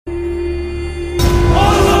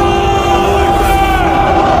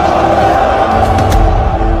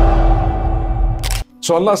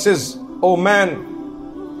So Allah says, oh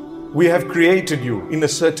man, we have created you in a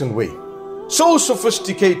certain way, so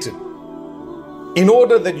sophisticated, in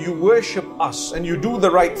order that you worship us and you do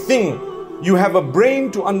the right thing. You have a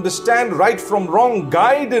brain to understand right from wrong,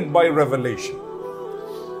 guided by revelation.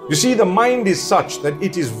 You see, the mind is such that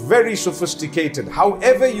it is very sophisticated.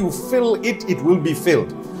 However you fill it, it will be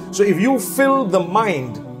filled. So if you fill the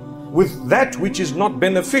mind with that which is not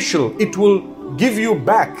beneficial, it will give you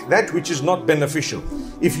back that which is not beneficial.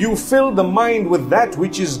 If you fill the mind with that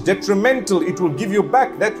which is detrimental, it will give you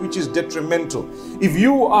back that which is detrimental. If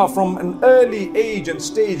you are from an early age and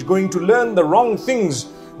stage going to learn the wrong things,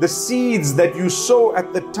 the seeds that you sow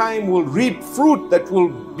at the time will reap fruit that will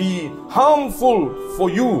be harmful for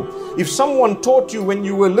you. If someone taught you when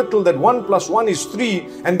you were little that 1 + 1 is 3,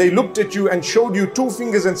 and they looked at you and showed you 2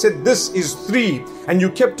 fingers and said this is 3, and you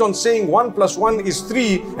kept on saying 1 + 1 is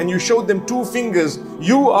 3, and you showed them 2 fingers,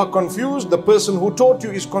 you are confused, the person who taught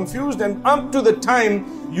you is confused, and up to the time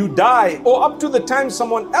you die, or up to the time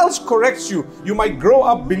someone else corrects you, you might grow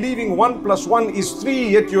up believing 1 + 1 is 3,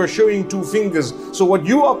 yet you are showing 2 fingers. So what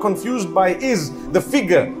you are confused by is the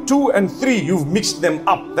figure 2 and 3, you've mixed them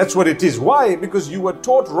up. That's what it is. Why? Because you were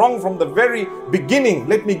taught wrong from the very beginning.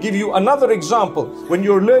 Let me give you another example. When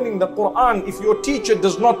you're learning the Quran, if your teacher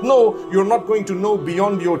does not know, you're not going to know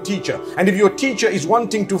beyond your teacher. And if your teacher is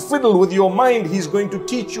wanting to fiddle with your mind, he's going to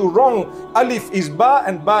teach you wrong. Alif is ba,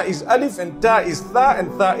 and ba is alif, and ta is tha, and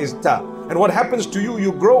tha is ta. And what happens to you?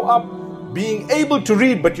 You grow up being able to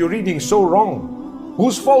read, but you're reading so wrong.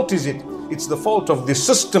 Whose fault is it? It's the fault of the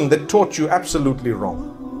system that taught you absolutely wrong.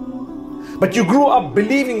 But you grew up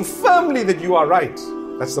believing firmly that you are right.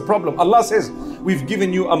 That's the problem. Allah says, we've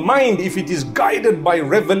given you a mind if it is guided by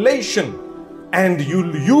revelation, and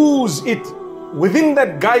you'll use it. Within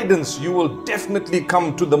that guidance, you will definitely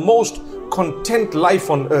come to the most content life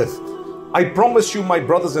on earth. I promise you, my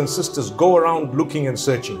brothers and sisters, go around looking and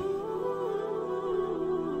searching.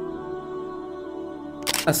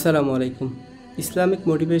 Assalamu alaikum. Islamic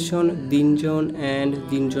Motivation Dinjon and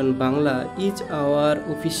Dinjon Bangla is our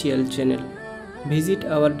official channel. Visit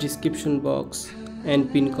our description box and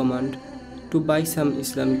pin command to buy some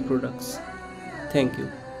Islamic products. Thank you.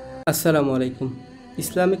 Assalamu alaikum.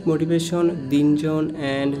 Islamic Motivation Dinjon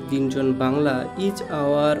and Dinjon Bangla is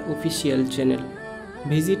our official channel.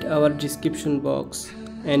 Visit our description box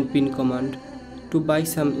and pin command to buy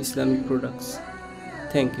some Islamic products.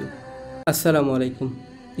 Thank you. Assalamu alaikum.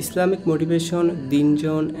 Islamic Motivation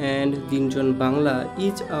Dinjon and Dinjon Bangla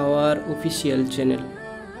is our official channel.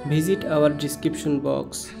 Visit our description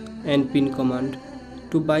box and pin command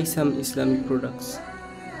to buy some Islamic products.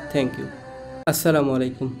 Thank you. Assalamu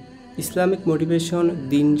alaikum. Islamic Motivation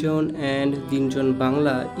Dinjon and Dinjon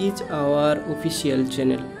Bangla is our official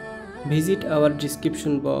channel. Visit our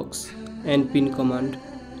description box and pin command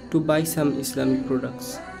to buy some Islamic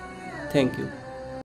products. Thank you.